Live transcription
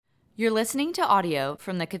You're listening to audio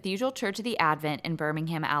from the Cathedral Church of the Advent in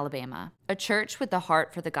Birmingham, Alabama, a church with the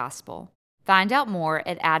heart for the gospel. Find out more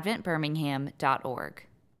at adventbirmingham.org.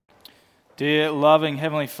 Dear loving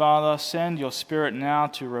Heavenly Father, send your Spirit now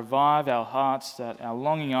to revive our hearts that our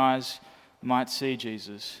longing eyes might see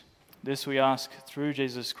Jesus. This we ask through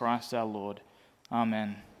Jesus Christ our Lord.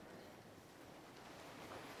 Amen.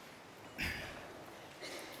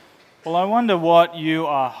 Well, I wonder what you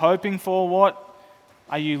are hoping for. What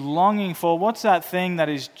are you longing for? What's that thing that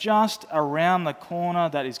is just around the corner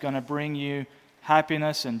that is going to bring you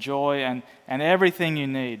happiness and joy and everything you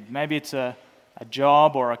need? Maybe it's a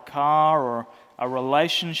job or a car or a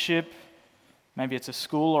relationship. Maybe it's a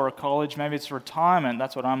school or a college. Maybe it's retirement.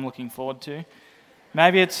 That's what I'm looking forward to.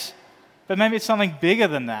 Maybe it's something bigger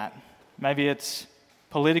than that. Maybe it's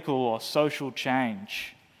political or social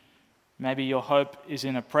change. Maybe your hope is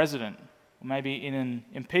in a president, or maybe in an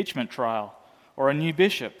impeachment trial, or a new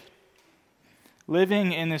bishop.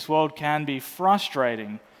 Living in this world can be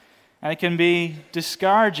frustrating, and it can be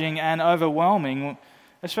discouraging and overwhelming,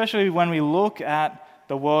 especially when we look at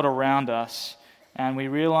the world around us and we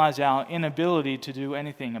realize our inability to do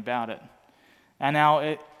anything about it,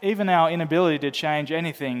 and even our inability to change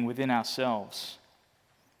anything within ourselves.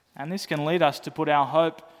 And this can lead us to put our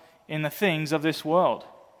hope in the things of this world,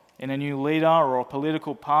 in a new leader or a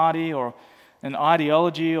political party or an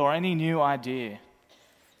ideology or any new idea.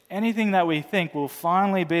 Anything that we think will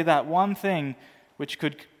finally be that one thing which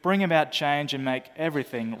could bring about change and make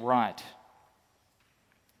everything right.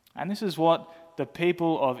 And this is what the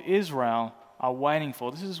people of Israel are waiting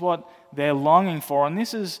for. This is what they're longing for. And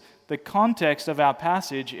this is the context of our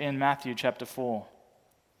passage in Matthew chapter 4.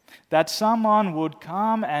 That someone would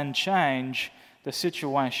come and change the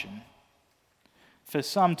situation. For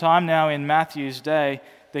some time now in Matthew's day,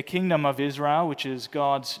 the kingdom of Israel, which is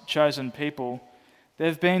God's chosen people,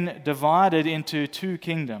 they've been divided into two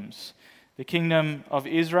kingdoms. The kingdom of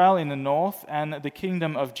Israel in the north and the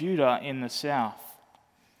kingdom of Judah in the south.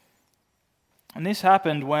 And this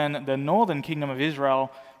happened when the northern kingdom of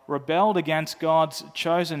Israel rebelled against God's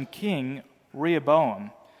chosen king,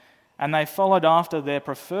 Rehoboam, and they followed after their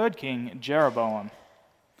preferred king, Jeroboam.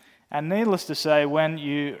 And needless to say, when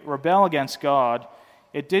you rebel against God,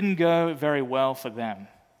 it didn't go very well for them.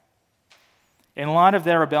 In light of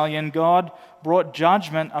their rebellion, God brought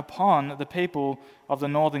judgment upon the people of the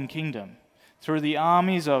northern kingdom through the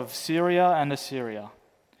armies of Syria and Assyria.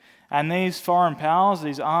 And these foreign powers,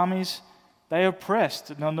 these armies, they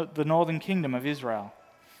oppressed the northern kingdom of Israel,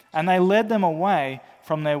 and they led them away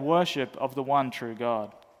from their worship of the one true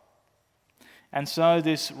God. And so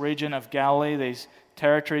this region of Galilee, these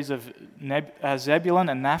territories of Zebulun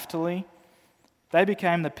and Naphtali, they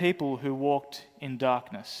became the people who walked in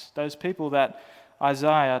darkness, those people that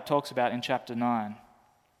Isaiah talks about in chapter 9.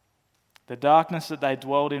 The darkness that they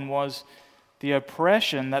dwelled in was the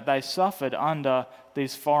oppression that they suffered under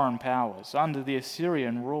these foreign powers, under the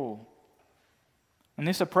Assyrian rule. And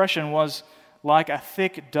this oppression was like a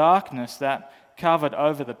thick darkness that covered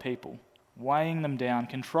over the people, weighing them down,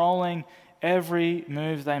 controlling every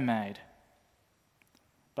move they made.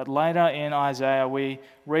 But later in Isaiah, we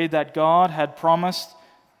read that God had promised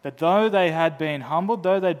that though they had been humbled,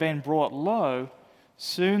 though they'd been brought low,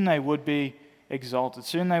 soon they would be exalted,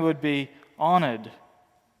 soon they would be honored.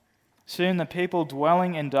 Soon the people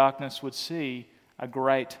dwelling in darkness would see a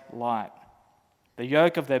great light. The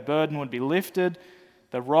yoke of their burden would be lifted,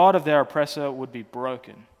 the rod of their oppressor would be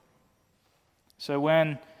broken. So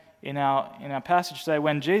when, in our passage today,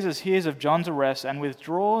 when Jesus hears of John's arrest and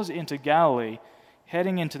withdraws into Galilee,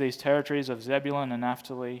 heading into these territories of Zebulun and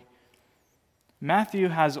Naphtali, Matthew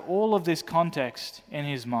has all of this context in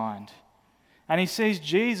his mind. And he sees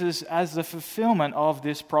Jesus as the fulfillment of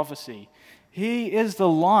this prophecy. He is the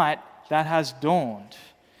light that has dawned.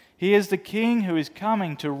 He is the king who is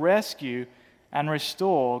coming to rescue and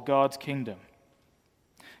restore God's kingdom.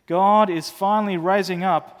 God is finally raising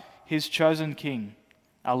up his chosen king,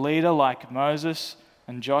 a leader like Moses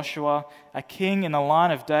and Joshua, a king in the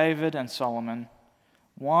line of David and Solomon,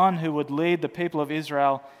 one who would lead the people of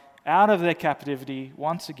Israel out of their captivity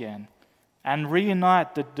once again and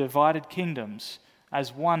reunite the divided kingdoms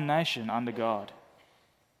as one nation under God.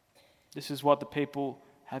 This is what the people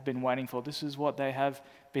have been waiting for. This is what they have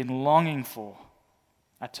been longing for.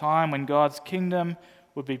 A time when God's kingdom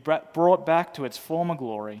would be brought back to its former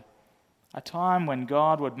glory. A time when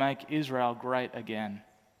God would make Israel great again.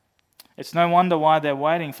 It's no wonder why they're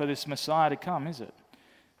waiting for this Messiah to come, is it?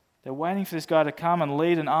 They're waiting for this guy to come and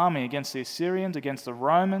lead an army against the Assyrians, against the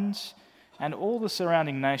Romans, and all the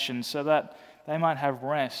surrounding nations so that they might have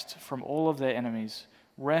rest from all of their enemies,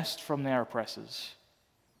 rest from their oppressors.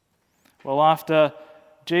 Well, after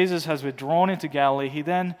Jesus has withdrawn into Galilee, he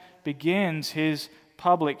then begins his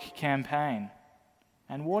public campaign.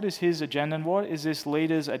 And what is his agenda, and what is this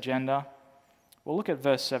leader's agenda? Well, look at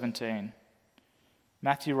verse 17.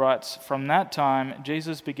 Matthew writes, "From that time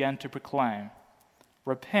Jesus began to proclaim,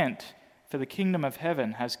 'Repent, for the kingdom of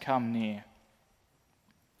heaven has come near.'"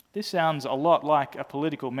 This sounds a lot like a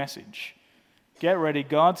political message. Get ready,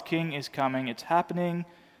 God's king is coming, it's happening,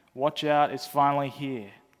 watch out, it's finally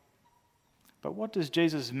here. But what does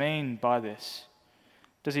Jesus mean by this?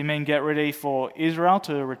 Does he mean get ready for Israel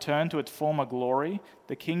to return to its former glory?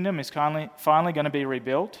 The kingdom is finally going to be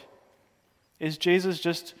rebuilt? Is Jesus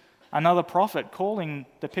just another prophet calling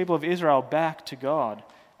the people of Israel back to God,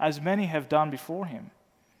 as many have done before him?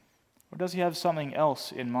 Or does he have something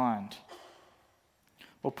else in mind?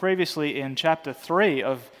 Well, previously in chapter 3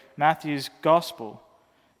 of Matthew's Gospel,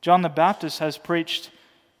 John the Baptist has preached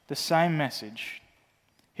the same message.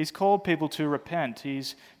 He's called people to repent.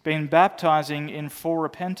 He's been baptizing for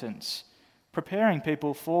repentance, preparing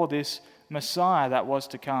people for this Messiah that was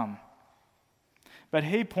to come. But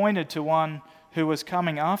he pointed to one who was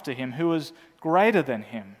coming after him, who was greater than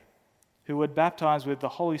him, who would baptize with the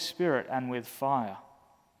Holy Spirit and with fire.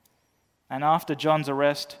 And after John's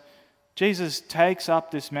arrest, Jesus takes up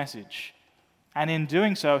this message. And in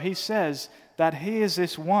doing so, he says that he is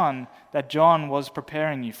this one that John was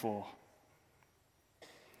preparing you for.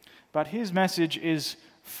 But his message is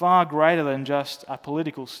far greater than just a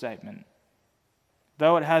political statement.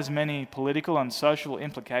 Though it has many political and social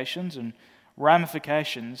implications and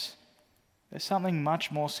ramifications, there's something much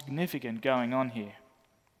more significant going on here.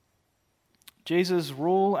 Jesus'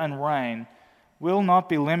 rule and reign will not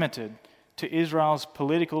be limited to Israel's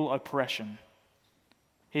political oppression.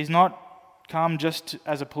 He's not come just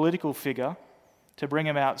as a political figure to bring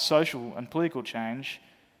about social and political change.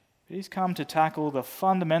 He's come to tackle the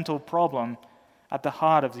fundamental problem at the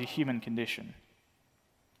heart of the human condition.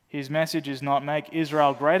 His message is not make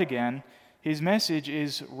Israel great again. His message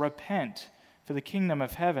is repent, for the kingdom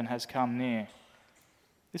of heaven has come near.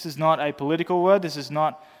 This is not a political word. This is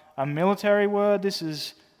not a military word. This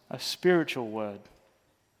is a spiritual word.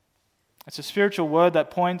 It's a spiritual word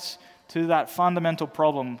that points to that fundamental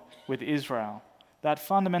problem with Israel, that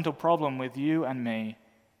fundamental problem with you and me,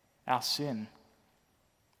 our sin.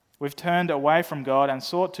 We've turned away from God and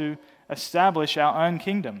sought to establish our own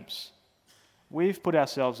kingdoms. We've put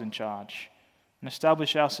ourselves in charge and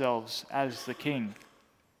established ourselves as the king.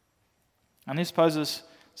 And this poses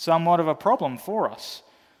somewhat of a problem for us.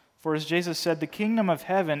 For as Jesus said, the kingdom of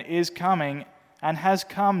heaven is coming and has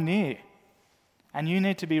come near. And you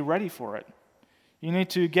need to be ready for it. You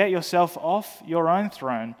need to get yourself off your own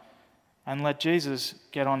throne and let Jesus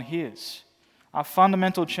get on his. A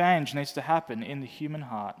fundamental change needs to happen in the human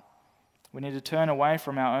heart. We need to turn away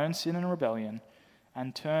from our own sin and rebellion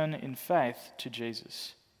and turn in faith to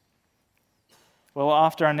Jesus. Well,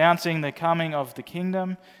 after announcing the coming of the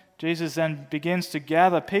kingdom, Jesus then begins to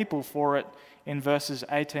gather people for it in verses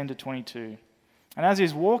 18 to 22. And as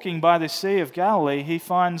he's walking by the Sea of Galilee, he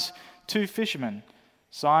finds two fishermen,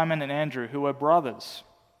 Simon and Andrew, who were brothers.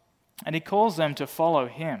 And he calls them to follow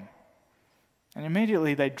him. And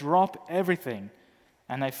immediately they drop everything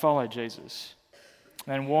and they follow Jesus.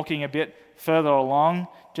 Then walking a bit further along,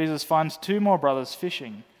 Jesus finds two more brothers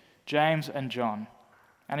fishing, James and John.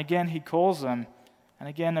 And again he calls them, and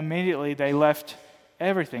again immediately they left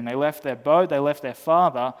everything. They left their boat, they left their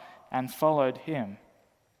father, and followed him.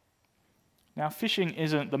 Now fishing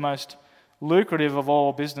isn't the most lucrative of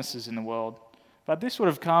all businesses in the world, but this would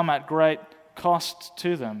have come at great cost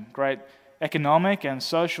to them, great economic and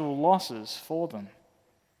social losses for them.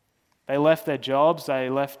 They left their jobs, they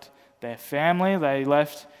left their family, they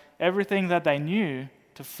left everything that they knew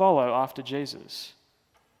to follow after Jesus.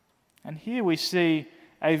 And here we see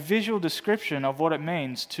a visual description of what it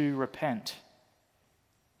means to repent.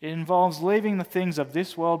 It involves leaving the things of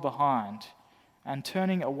this world behind and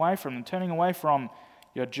turning away from them, turning away from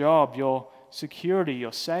your job, your security,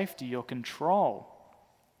 your safety, your control,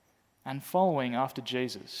 and following after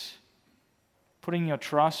Jesus. Putting your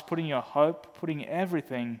trust, putting your hope, putting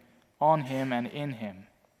everything on him and in him.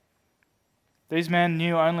 These men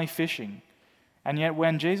knew only fishing, and yet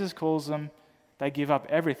when Jesus calls them, they give up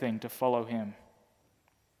everything to follow him.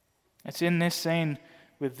 It's in this scene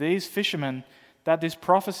with these fishermen that this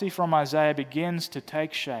prophecy from Isaiah begins to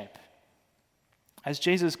take shape. As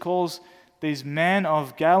Jesus calls these men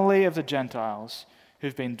of Galilee of the Gentiles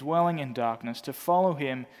who've been dwelling in darkness to follow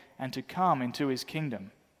him and to come into his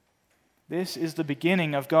kingdom. This is the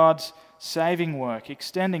beginning of God's saving work,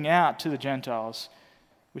 extending out to the Gentiles,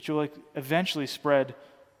 which will eventually spread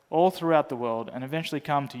all throughout the world and eventually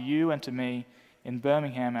come to you and to me in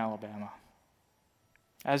Birmingham, Alabama.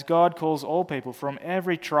 As God calls all people from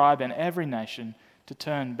every tribe and every nation to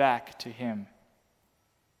turn back to him.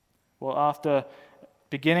 Well, after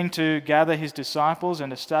beginning to gather his disciples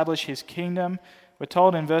and establish his kingdom, we're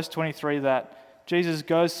told in verse 23 that Jesus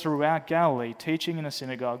goes throughout Galilee, teaching in the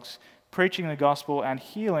synagogues, preaching the gospel, and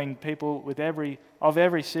healing people with every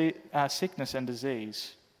sickness and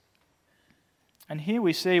disease. And here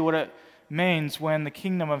we see what it means when the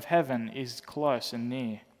kingdom of heaven is close and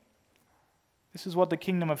near. This is what the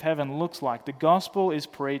kingdom of heaven looks like. The gospel is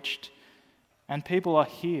preached and people are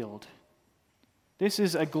healed. This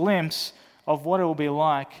is a glimpse of what it will be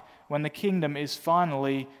like when the kingdom is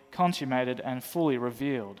finally consummated and fully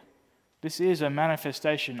revealed. This is a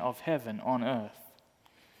manifestation of heaven on earth.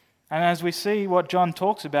 And as we see what John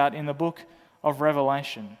talks about in the book of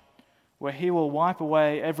Revelation, where he will wipe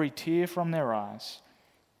away every tear from their eyes,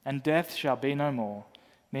 and death shall be no more,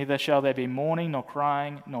 neither shall there be mourning, nor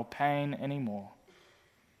crying, nor pain any more.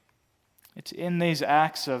 It's in these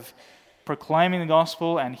acts of proclaiming the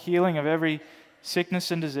gospel and healing of every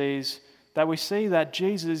sickness and disease that we see that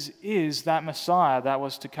Jesus is that Messiah that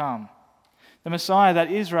was to come, the Messiah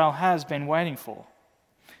that Israel has been waiting for.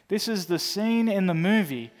 This is the scene in the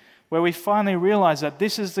movie where we finally realize that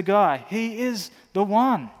this is the guy. He is the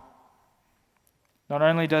one. Not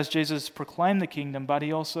only does Jesus proclaim the kingdom, but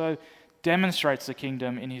he also demonstrates the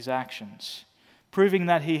kingdom in his actions, proving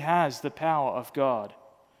that he has the power of God,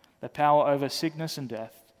 the power over sickness and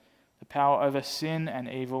death, the power over sin and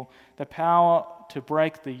evil, the power to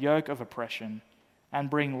break the yoke of oppression and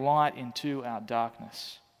bring light into our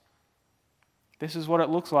darkness. This is what it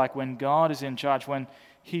looks like when God is in charge, when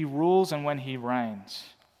he rules and when he reigns.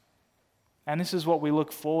 And this is what we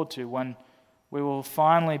look forward to when we will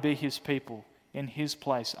finally be his people in his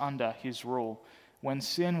place under his rule, when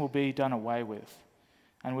sin will be done away with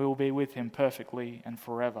and we will be with him perfectly and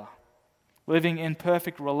forever, living in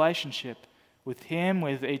perfect relationship with him,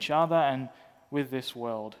 with each other, and with this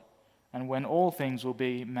world, and when all things will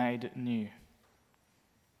be made new.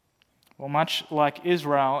 Well, much like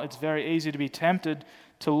Israel, it's very easy to be tempted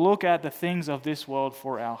to look at the things of this world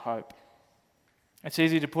for our hope. It's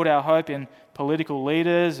easy to put our hope in political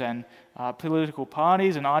leaders and political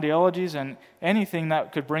parties and ideologies and anything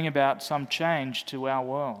that could bring about some change to our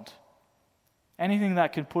world. Anything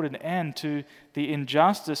that could put an end to the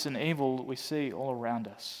injustice and evil that we see all around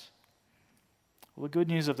us. Well, the good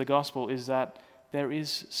news of the gospel is that there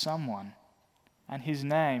is someone, and his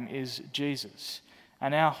name is Jesus,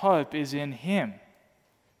 and our hope is in him.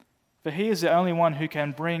 For he is the only one who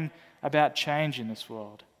can bring about change in this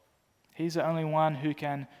world. He's the only one who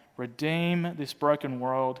can redeem this broken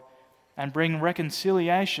world and bring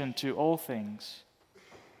reconciliation to all things.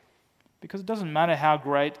 Because it doesn't matter how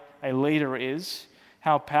great a leader is,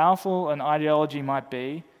 how powerful an ideology might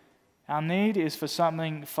be, our need is for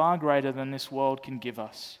something far greater than this world can give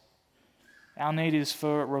us. Our need is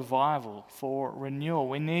for revival, for renewal.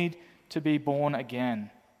 We need to be born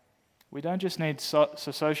again. We don't just need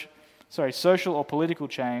social or political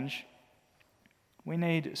change. We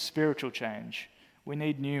need spiritual change. We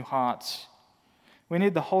need new hearts. We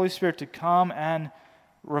need the Holy Spirit to come and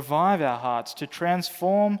revive our hearts, to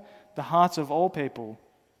transform the hearts of all people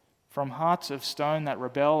from hearts of stone that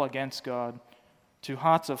rebel against God to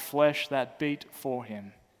hearts of flesh that beat for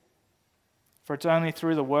him. For it's only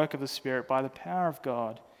through the work of the Spirit, by the power of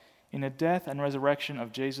God, in the death and resurrection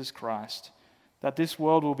of Jesus Christ, that this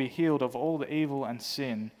world will be healed of all the evil and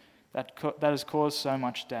sin that has caused so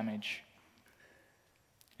much damage.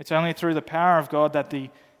 It's only through the power of God that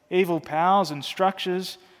the evil powers and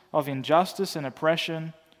structures of injustice and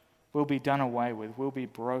oppression will be done away with, will be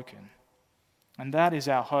broken. And that is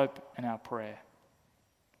our hope and our prayer.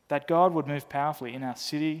 That God would move powerfully in our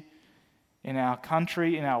city, in our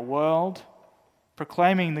country, in our world,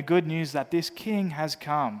 proclaiming the good news that this King has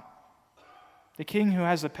come. The King who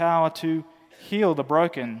has the power to heal the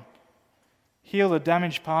broken, heal the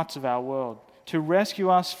damaged parts of our world, to rescue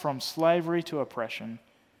us from slavery to oppression,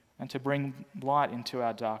 and to bring light into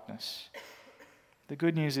our darkness. The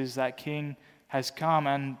good news is that King has come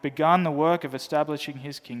and begun the work of establishing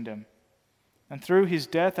his kingdom. And through his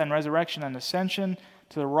death and resurrection and ascension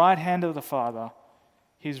to the right hand of the Father,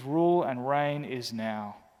 his rule and reign is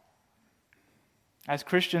now. As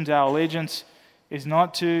Christians, our allegiance is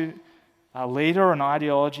not to a leader or an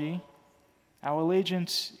ideology. Our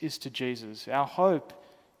allegiance is to Jesus. Our hope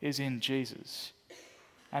is in Jesus.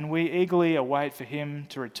 And we eagerly await for him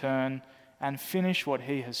to return and finish what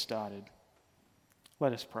he has started.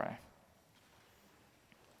 Let us pray.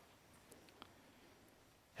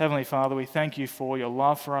 Heavenly Father, we thank you for your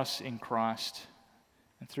love for us in Christ,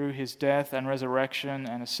 and through his death and resurrection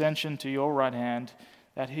and ascension to your right hand,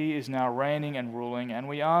 that he is now reigning and ruling, and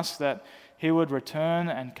we ask that he would return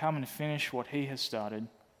and come and finish what he has started.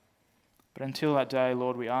 But until that day,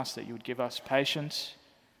 Lord, we ask that you would give us patience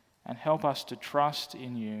and help us to trust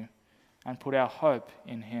in you and put our hope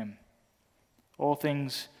in him. All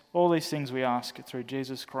these things we ask through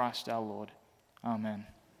Jesus Christ our Lord. Amen.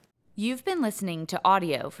 You've been listening to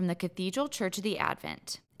audio from the Cathedral Church of the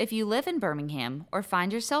Advent. If you live in Birmingham or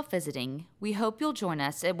find yourself visiting, we hope you'll join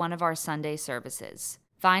us at one of our Sunday services.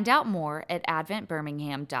 Find out more at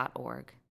adventbirmingham.org.